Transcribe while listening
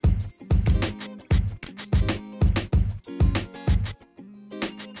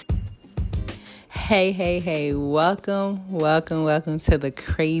Hey, welcome to the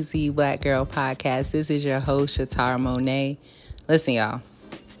Crazy Black Girl Podcast. This is your host, Shatara Monet. Listen, y'all,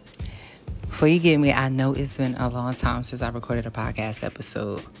 before you get me, I know it's been a long time since I recorded a podcast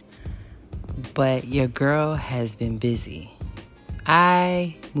episode, but your girl has been busy.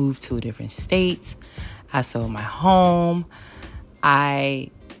 I moved to a different state. I sold my home.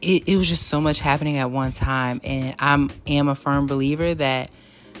 It was just so much happening at one time, and I am a firm believer that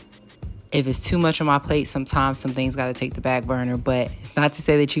if it's too much on my plate, sometimes some things got to take the back burner. But it's not to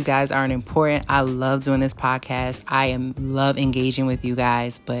say that you guys aren't important. I love doing this podcast. Love engaging with you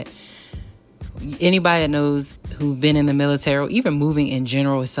guys. But anybody that knows who've been in the military or even moving in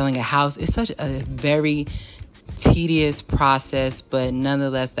general or selling a house, it's such a very tedious process. But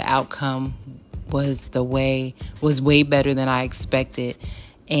nonetheless, the outcome was way better than I expected.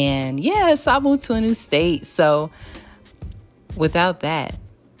 And so I moved to a new state. So without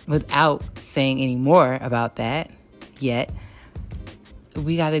saying any more about that yet,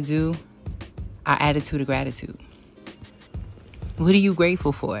 we got to do our attitude of gratitude. What are you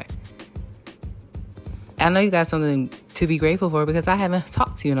grateful for? I know you got something to be grateful for because I haven't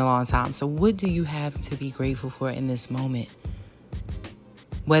talked to you in a long time. So what do you have to be grateful for in this moment?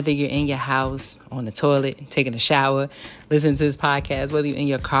 Whether you're in your house, on the toilet, taking a shower, listening to this podcast, whether you're in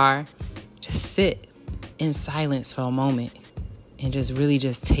your car, just sit in silence for a moment and just really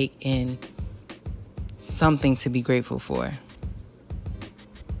just take in something to be grateful for.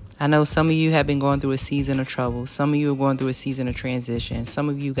 I know some of you have been going through a season of trouble. Some of you are going through a season of transition. Some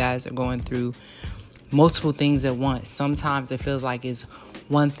of you guys are going through multiple things at once. Sometimes it feels like it's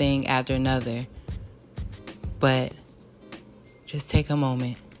one thing after another. But just take a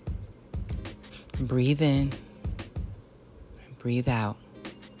moment. Breathe in. Breathe out.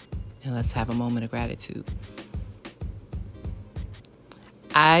 And let's have a moment of gratitude.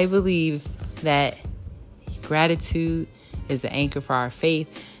 I believe that gratitude is an anchor for our faith.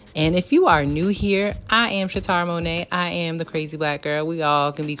 And if you are new here, I am Shatara Monet. I am the crazy black girl. We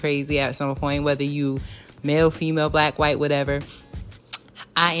all can be crazy at some point, whether you male, female, black, white, whatever.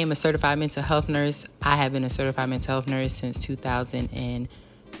 I am a certified mental health nurse. I have been a certified mental health nurse since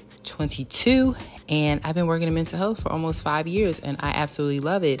 2022. And I've been working in mental health for almost 5 years. And I absolutely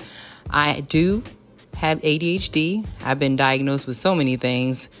love it. I do have ADHD. I've been diagnosed with so many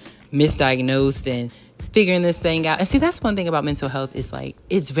things, misdiagnosed and figuring this thing out. And see, that's one thing about mental health is like,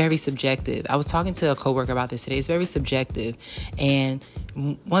 it's very subjective. I was talking to a coworker about this today. It's very subjective. And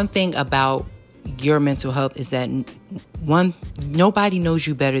one thing about your mental health is that nobody knows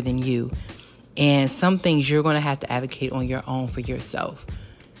you better than you. And some things you're going to have to advocate on your own for yourself.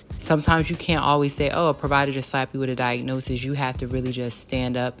 Sometimes you can't always say, a provider just slapped you with a diagnosis. You have to really just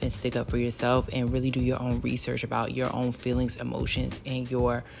stand up and stick up for yourself and really do your own research about your own feelings, emotions, and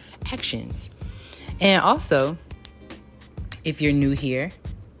your actions. And also, if you're new here,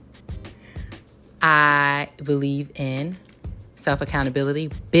 I believe in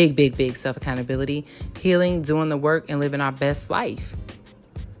self-accountability, big self-accountability, healing, doing the work, and living our best life.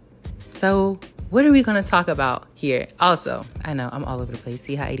 So what are we going to talk about here? Also, I know I'm all over the place.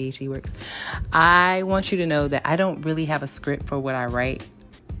 See how ADHD works? I want you to know that I don't really have a script for what I write.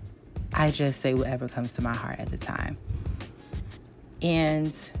 I just say whatever comes to my heart at the time.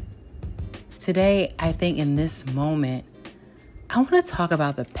 And today, I think in this moment, I want to talk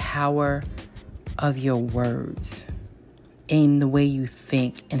about the power of your words in the way you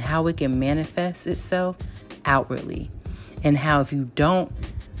think and how it can manifest itself outwardly. And how if you don't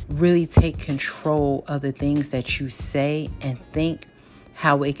really take control of the things that you say and think,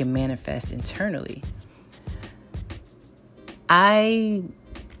 how it can manifest internally. I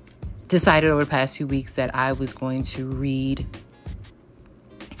decided over the past few weeks that I was going to read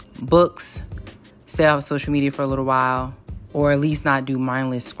books, stay off social media for a little while, or at least not do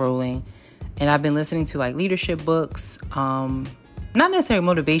mindless scrolling. And I've been listening to like leadership books, not necessarily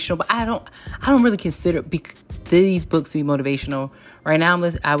motivational, but I don't really consider these books to be motivational. Right now,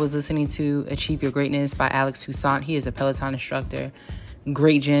 I was listening to Achieve Your Greatness by Alex Toussaint. He is a Peloton instructor.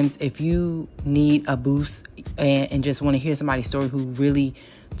 Great gems. If you need a boost and just want to hear somebody's story who really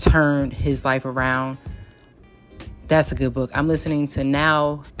turned his life around, that's a good book. I listen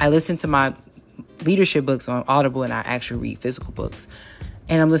to my leadership books on Audible, and I actually read physical books.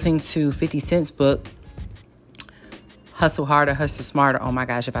 And I'm listening to 50 Cent's book, Hustle Harder, Hustle Smarter. Oh my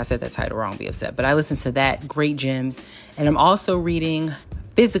gosh, if I said that title wrong, be upset. But I listened to that. Great gems. And I'm also reading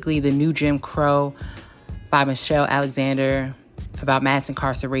physically The New Jim Crow by Michelle Alexander about mass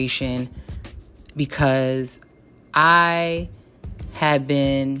incarceration because I have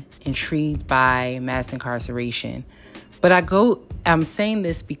been intrigued by mass incarceration. But I'm saying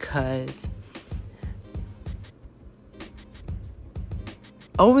this because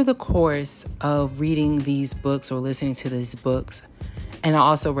over the course of reading these books or listening to these books, and I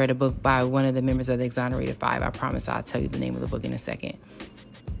also read a book by one of the members of the Exonerated Five. I promise I'll tell you the name of the book in a second.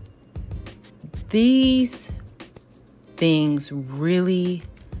 These things really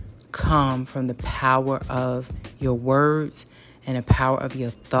come from the power of your words and the power of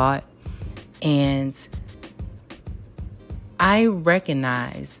your thought. And I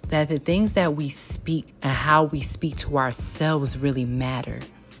recognize that the things that we speak and how we speak to ourselves really matter.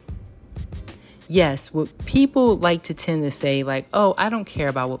 Yes, what people like to tend to say, like, oh, I don't care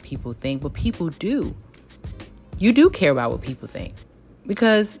about what people think, but people do. You do care about what people think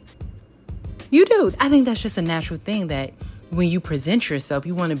because you do. I think that's just a natural thing that when you present yourself,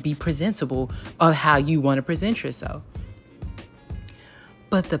 you want to be presentable of how you want to present yourself.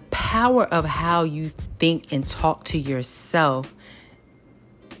 But the power of how you think and talk to yourself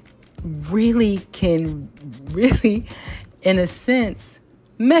really can, in a sense,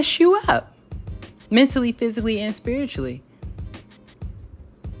 mess you up. Mentally, physically, and spiritually.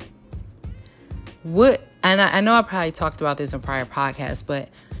 And I know I probably talked about this in prior podcasts, but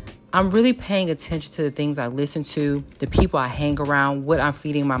I'm really paying attention to the things I listen to, the people I hang around, what I'm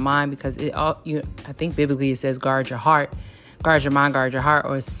feeding my mind, because I think biblically it says guard your heart, guard your mind, guard your heart,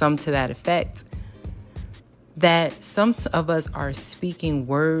 or some to that effect. That some of us are speaking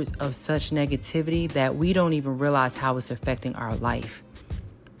words of such negativity that we don't even realize how it's affecting our life.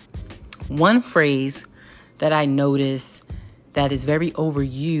 One phrase that I notice that is very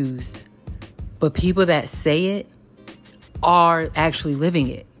overused, but people that say it are actually living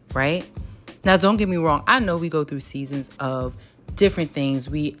it, right? Now, don't get me wrong. I know we go through seasons of different things.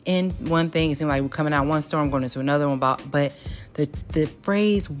 We end one thing, it seems like we're coming out one storm, going into another one. But the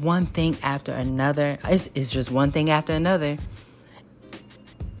phrase one thing after another is just one thing after another.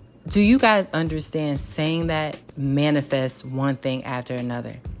 Do you guys understand saying that manifests one thing after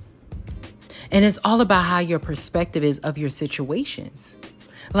another? And it's all about how your perspective is of your situations.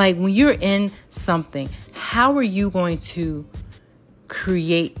 Like when you're in something, how are you going to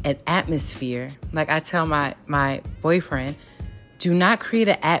create an atmosphere? Like I tell my boyfriend, do not create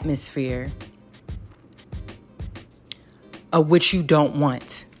an atmosphere of which you don't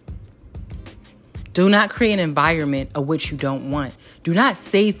want. Do not create an environment of which you don't want. Do not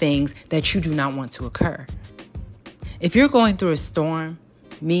say things that you do not want to occur. If you're going through a storm,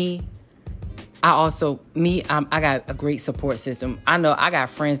 I got a great support system. I know I got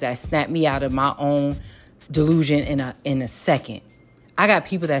friends that snap me out of my own delusion in a second. I got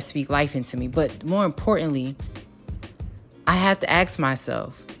people that speak life into me. But more importantly, I have to ask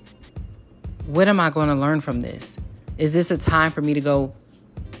myself, what am I going to learn from this? Is this a time for me to go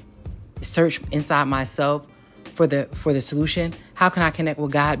search inside myself for the solution? How can I connect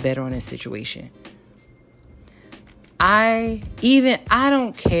with God better on this situation? I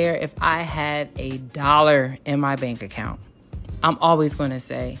don't care if I have $1 in my bank account. I'm always going to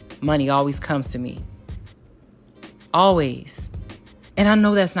say money always comes to me. Always. And I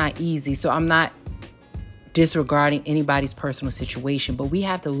know that's not easy, so I'm not disregarding anybody's personal situation, but we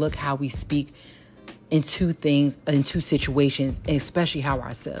have to look how we speak in two situations, and especially how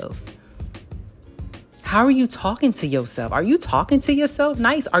ourselves. How are you talking to yourself? Are you talking to yourself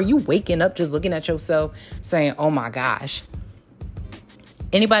nice? Are you waking up just looking at yourself saying, oh my gosh?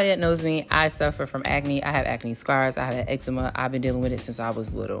 Anybody that knows me, I suffer from acne. I have acne scars. I have eczema. I've been dealing with it since I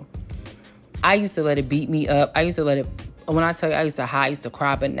was little. I used to let it beat me up. When I tell you I used to hide, I used to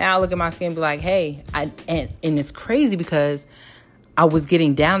cry, but now look at my skin and be like, hey, and it's crazy because I was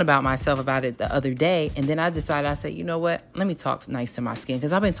getting down about myself about it the other day. And then I decided, I said, you know what? Let me talk nice to my skin.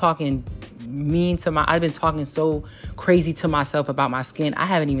 Because I've been talking so crazy to myself about my skin. I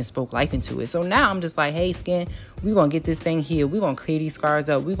haven't even spoke life into it. So now I'm just like, hey, skin, we're going to get this thing healed. We're going to clear these scars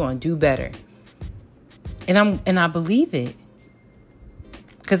up. We're going to do better. And I believe it.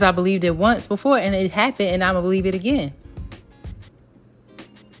 Because I believed it once before and it happened and I'm going to believe it again.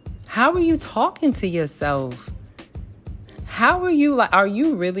 How are you talking to yourself? How are you are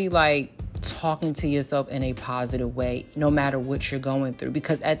you really talking to yourself in a positive way, no matter what you're going through?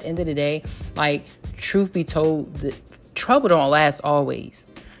 Because at the end of the day, truth be told, the trouble don't last always.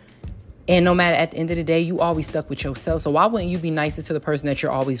 And no matter, at the end of the day, you always stuck with yourself. So why wouldn't you be nicer to the person that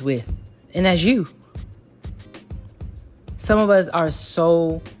you're always with? And that's you. Some of us are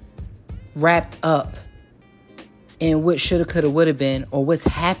so wrapped up in what shoulda, coulda, woulda been, or what's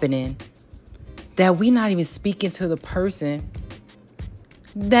happening, that we not even speaking to the person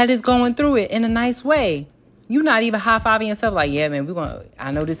that is going through it in a nice way. You're not even high-fiving yourself like, yeah, man,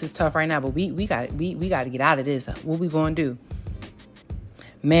 I know this is tough right now, but we got to get out of this. What we going to do?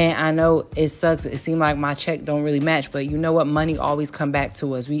 Man, I know it sucks. It seems like my check don't really match, but you know what? Money always come back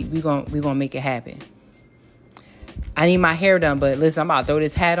to us. We gonna make it happen. I need my hair done, but listen, I'm about to throw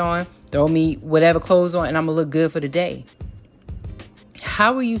this hat on, throw me whatever clothes on, and I'm gonna look good for the day.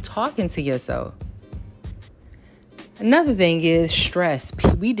 How are you talking to yourself? Another thing is stress.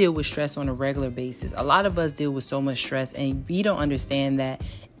 We deal with stress on a regular basis. A lot of us deal with so much stress, and we don't understand that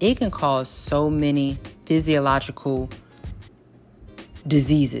it can cause so many physiological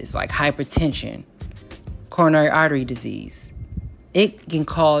diseases like hypertension, coronary artery disease. It can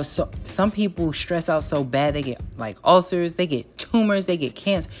cause some people stress out so bad they get like ulcers, they get tumors, they get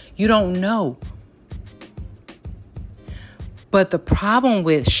cancer. You don't know. But the problem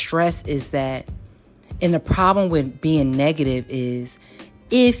with stress is that, and the problem with being negative is,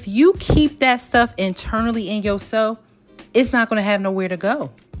 if you keep that stuff internally in yourself, it's not going to have nowhere to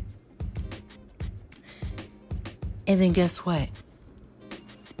go. And then guess what?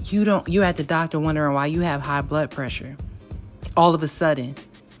 You're at the doctor wondering why you have high blood pressure. All of a sudden,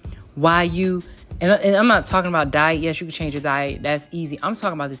 and I'm not talking about diet. Yes, you can change your diet. That's easy. I'm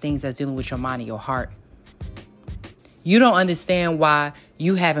talking about the things that's dealing with your mind and your heart. You don't understand why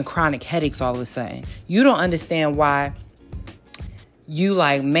you having chronic headaches all of a sudden. You don't understand why you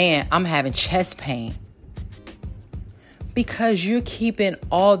like, man, I'm having chest pain. Because you're keeping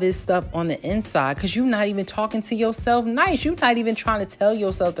all this stuff on the inside, because you're not even talking to yourself nice. You're not even trying to tell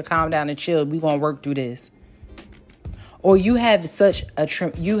yourself to calm down and chill. We're going to work through this. Or you have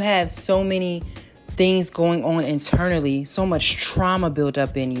you have so many things going on internally, so much trauma built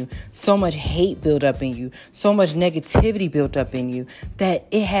up in you, so much hate built up in you, so much negativity built up in you that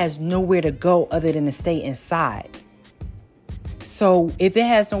it has nowhere to go other than to stay inside. So if it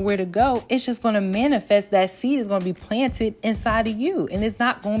has nowhere to go, it's just going to manifest. That seed is going to be planted inside of you, and it's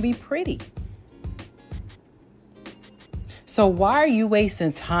not going to be pretty. So why are you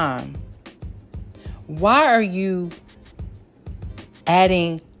wasting time? Why are you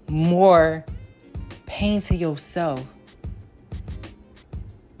adding more pain to yourself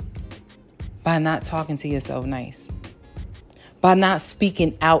by not talking to yourself nice? By not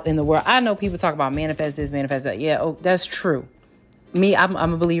speaking out in the world. I know people talk about manifest this, manifest that. Yeah, that's true. Me, I'm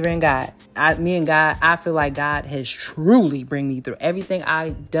a believer in God. I feel like God has truly bring me through. Everything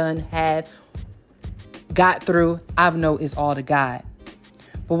I got through, I know is all to God.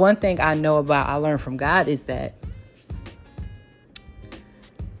 But one thing I learned from God is that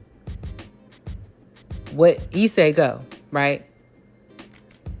what he said go, right?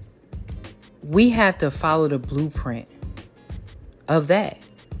 We have to follow the blueprint of that.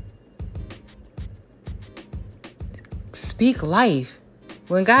 Speak life.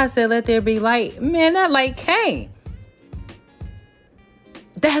 When God said, let there be light, man, that light came.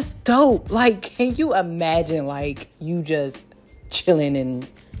 That's dope. Like, can you imagine, like, you just chilling and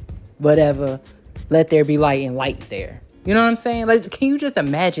whatever, let there be light, and light's there. You know what I'm saying? Like, can you just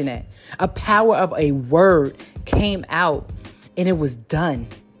imagine that? A power of a word came out and it was done.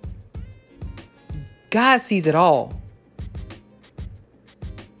 God sees it all.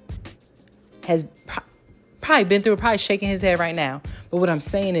 Has probably been through it, probably shaking his head right now. But what I'm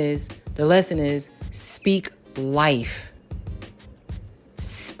saying is, the lesson is, speak life.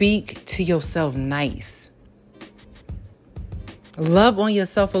 Speak to yourself nice. Love on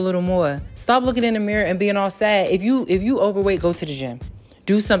yourself a little more. Stop looking in the mirror and being all sad. If you overweight, go to the gym.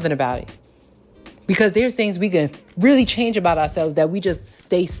 Do something about it. Because there's things we can really change about ourselves that we just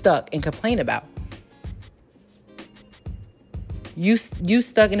stay stuck and complain about. You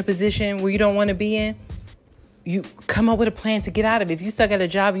stuck in a position where you don't want to be in, you come up with a plan to get out of it. If you stuck at a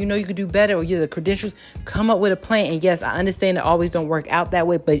job, you know you could do better, or you're the credentials, come up with a plan. And yes, I understand it always don't work out that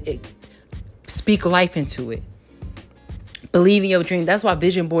way, but speak life into it. Believe in your dream. That's why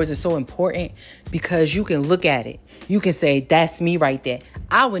vision boards are so important, because you can look at it. You can say, that's me right there.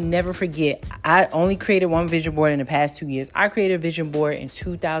 I would never forget. I only created one vision board in the past 2 years. I created a vision board in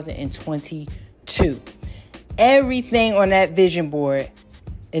 2022. Everything on that vision board,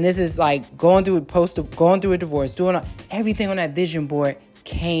 and this is like going through a divorce, everything on that vision board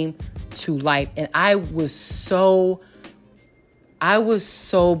came to life. And I was so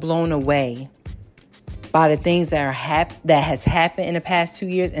blown away by the things that has happened in the past 2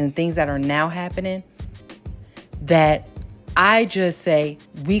 years and the things that are now happening, that I just say,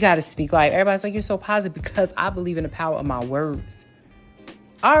 we got to speak life. Everybody's like, you're so positive, because I believe in the power of my words.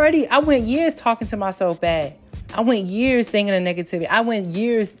 Already, I went years talking to myself bad. I went years thinking of negativity. I went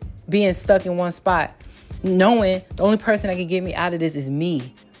years being stuck in one spot, knowing the only person that can get me out of this is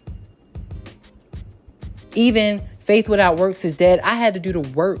me. Even faith without works is dead. I had to do the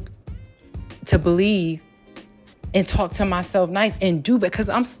work to believe and talk to myself nice and do, because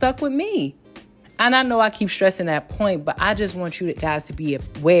I'm stuck with me. And I know I keep stressing that point, but I just want you guys to be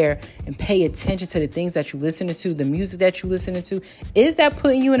aware and pay attention to the things that you listen to, the music that you listen to. Is that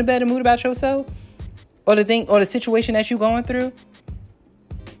putting you in a better mood about yourself? Or the situation that you're going through?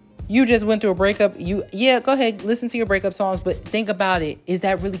 You just went through a breakup. Go ahead, listen to your breakup songs, but think about it. Is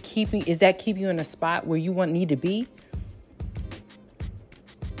that keeping you in a spot where you need to be?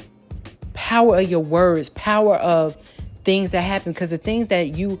 Power of your words, power of things that happen, because the things that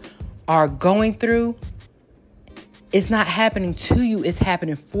you are going through, it's not happening to you, it's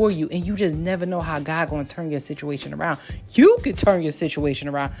happening for you. And you just never know how God going to turn your situation around. You could turn your situation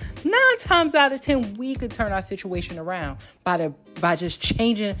around. 9 times out of 10, we could turn our situation around by just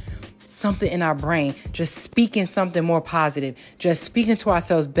changing something in our brain, just speaking something more positive, just speaking to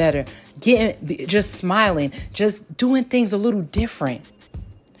ourselves better, just smiling, just doing things a little different.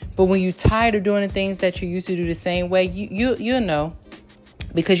 But when you're tired of doing the things that you used to do the same way, you'll know,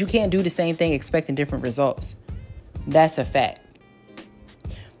 because you can't do the same thing expecting different results. That's a fact.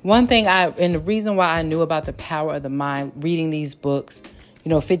 One thing and the reason why I knew about the power of the mind, reading these books,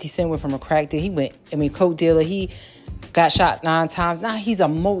 50 Cent went from a crack dealer. Coke dealer. He got shot 9 times. Now he's a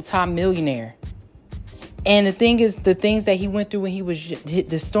multi-millionaire. And the thing is, the things that he went through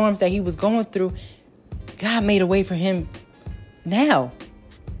the storms that he was going through, God made a way for him now.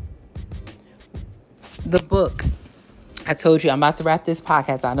 The book. I told you I'm about to wrap this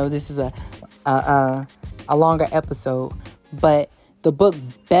podcast. I know this is a longer episode, but the book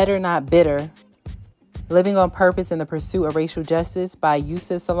Better Not Bitter, Living on Purpose in the Pursuit of Racial Justice by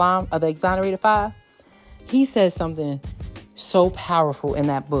Yusef Salaam of the Exonerated Five, he says something so powerful in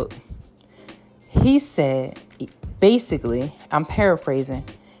that book. He said, basically, I'm paraphrasing,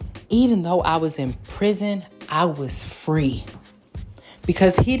 even though I was in prison, I was free,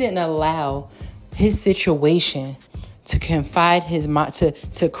 because he didn't allow his situation to confide his mind,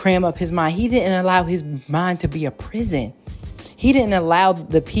 to cram up his mind. He didn't allow his mind to be a prison. He didn't allow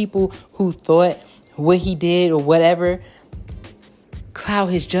the people who thought what he did or whatever cloud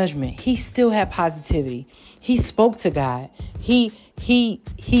his judgment. He still had positivity. He spoke to God. He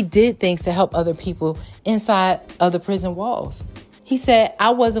did things to help other people inside of the prison walls. He said,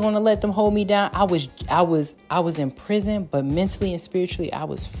 I wasn't going to let them hold me down. I was in prison, but mentally and spiritually, I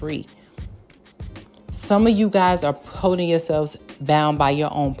was free. Some of you guys are holding yourselves bound by your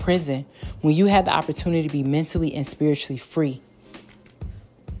own prison when you had the opportunity to be mentally and spiritually free.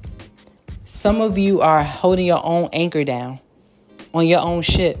 Some of you are holding your own anchor down on your own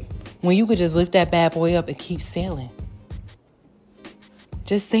ship when you could just lift that bad boy up and keep sailing.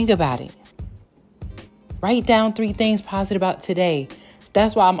 Just think about it. Write down 3 things positive about today.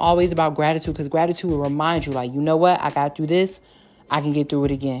 That's why I'm always about gratitude, because gratitude will remind you, like, you know what? I got through this. I can get through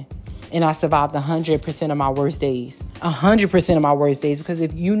it again. And I survived 100% of my worst days. 100% of my worst days. Because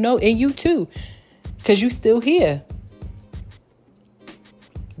if you know, and you too, because you still here.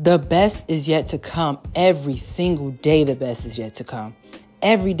 The best is yet to come. Every single day, the best is yet to come.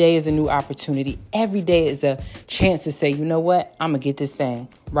 Every day is a new opportunity. Every day is a chance to say, you know what? I'm going to get this thing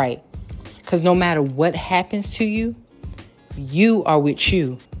right. Because no matter what happens to you, you are with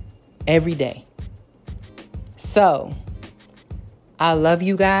you every day. So, I love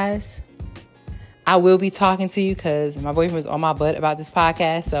you guys. I will be talking to you because my boyfriend was on my butt about this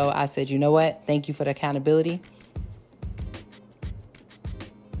podcast. So I said, you know what? Thank you for the accountability.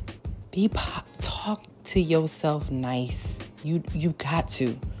 Talk to yourself nice. You got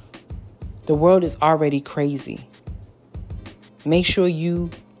to. The world is already crazy. Make sure you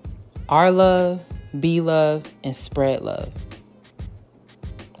are love, be love, and spread love.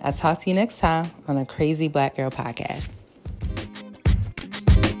 I'll talk to you next time on the Crazy Black Girl Podcast.